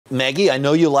Maggie, I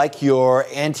know you like your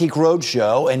Antique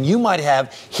Roadshow, and you might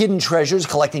have hidden treasures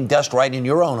collecting dust right in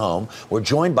your own home. We're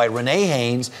joined by Renee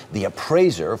Haynes, the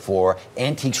appraiser for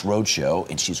Antiques Roadshow,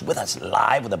 and she's with us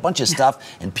live with a bunch of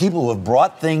stuff and people who have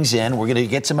brought things in. We're going to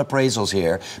get some appraisals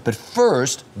here. But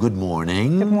first, good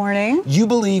morning. Good morning. You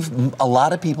believe a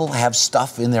lot of people have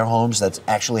stuff in their homes that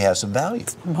actually has some value.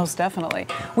 Most definitely.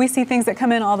 We see things that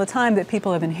come in all the time that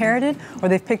people have inherited, or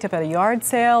they've picked up at a yard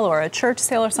sale or a church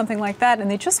sale or something like that,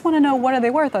 and they just want to know, what are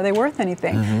they worth? Are they worth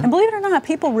anything? And believe it or not,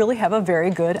 people really have a very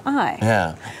good eye.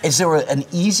 Yeah. Is there an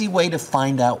easy way to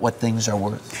find out what things are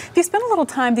worth? If you spend a little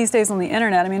time these days on the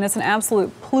internet, I mean, it's an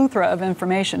absolute plethora of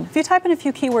information. If you type in a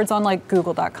few keywords on like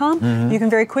google.com, you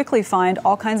can very quickly find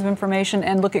all kinds of information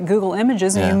and look at Google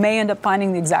Images, and you may end up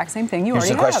finding the exact same thing you already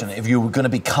have. Here's the question. If you're going to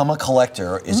become a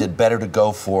collector, is it better to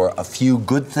go for a few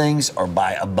good things or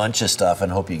buy a bunch of stuff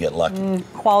and hope you get lucky?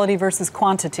 Quality versus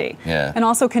quantity. Yeah. And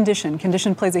also condition.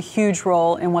 Condition plays a huge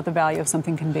role in what the value of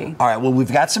something can be. All right, well,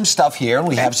 we've got some stuff here.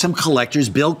 We have some collectors,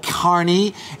 Bill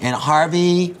Carney and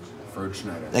Harvey.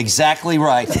 Exactly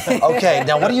right. Okay,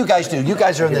 now what do you guys do? You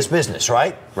guys are in this business,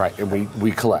 right? Right, and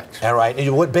we collect. All right,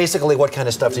 and basically what kind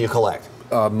of stuff do you collect?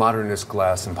 Modernist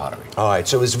glass and pottery. All right,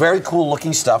 so it's very cool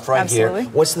looking stuff right Absolutely.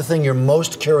 here. What's the thing you're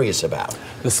most curious about?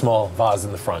 The small vase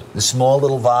in the front. The small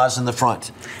little vase in the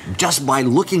front. Just by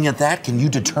looking at that, can you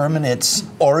determine its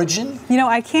origin? You know,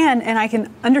 I can, and I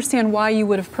can understand why you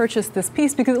would have purchased this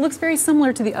piece because it looks very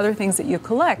similar to the other things that you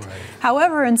collect. Right.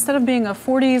 However, instead of being a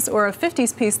 40s or a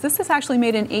 50s piece, this is actually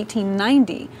made in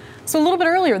 1890. So a little bit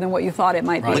earlier than what you thought it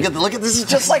might be. Look at this is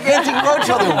just like Antique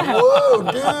Roadshow. Whoa,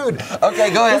 dude.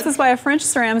 Okay, go ahead. This is by a French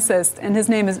ceramicist, and his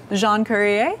name is Jean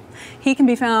Courier. He can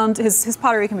be found, his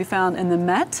pottery can be found in the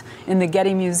Met, in the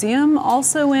Getty Museum,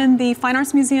 also in the Fine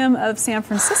Arts Museum of San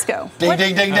Francisco. Ding,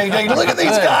 ding, ding, ding, ding. Look at these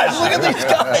guys. Look at these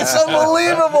guys. It's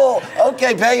unbelievable.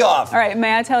 Okay, pay off. All right,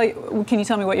 may I tell you, can you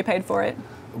tell me what you paid for it?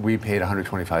 We paid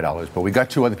 $125, but we got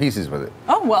 2 other pieces with it.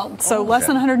 Oh, well, so less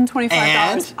than $125.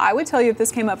 And? I would tell you if this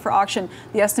came up for auction,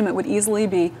 the estimate would easily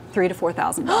be $3,000 to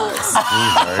 $4,000.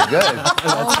 Very good.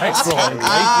 That's excellent.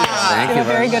 Thank you.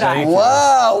 Very good eye.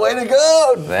 Wow, way to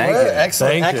go. Thank you.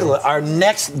 Excellent, Thank you. excellent. Our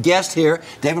next guest here,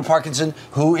 David Parkinson,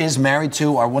 who is married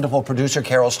to our wonderful producer,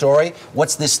 Carol Story.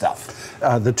 What's this stuff?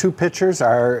 The 2 pictures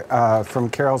are from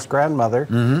Carol's grandmother,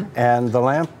 and the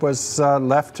lamp was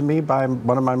left to me by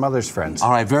one of my mother's friends.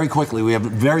 All right, very quickly. We have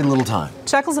very little time.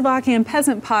 Czechoslovakian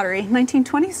peasant pottery,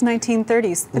 1920s,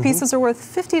 1930s. The pieces are worth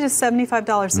 $50 to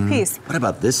 $75 a piece. What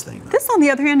about this thing? This, on the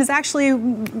other hand, is actually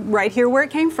right here where it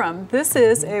came from. This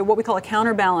is what we call a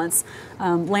counterbalance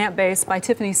lamp base by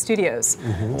Tiffany Studios.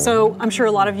 So I'm sure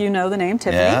a lot of you know the name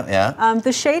Tiffany. Yeah.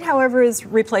 The shade, however, is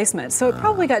replacement. So it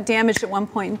probably got damaged at one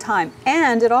point in time.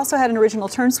 And it also had an original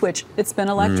turn switch. It's been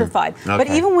electrified. But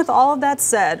even with all of that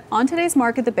said, on today's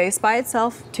market, the base by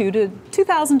itself, $2,000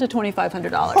 to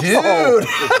 $2,500. Dude!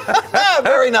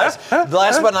 Very nice.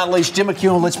 Last but not least, Jim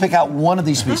McEwen, let's pick out one of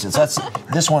these pieces. That's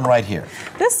this one right here.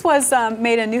 This was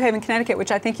made in New Haven, Connecticut,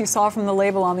 which I think you saw from the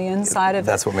label on the inside of it.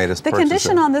 That's what made us The purchase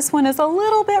condition it. on this one is a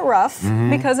little bit rough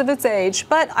because of its age,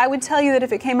 but I would tell you that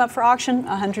if it came up for auction,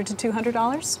 $100 to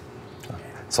 $200.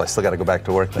 So I still got to go back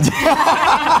to work then.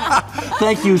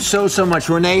 Thank you so much.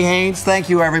 Renee Haynes, thank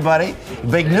you, everybody.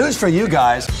 Big news for you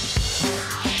guys.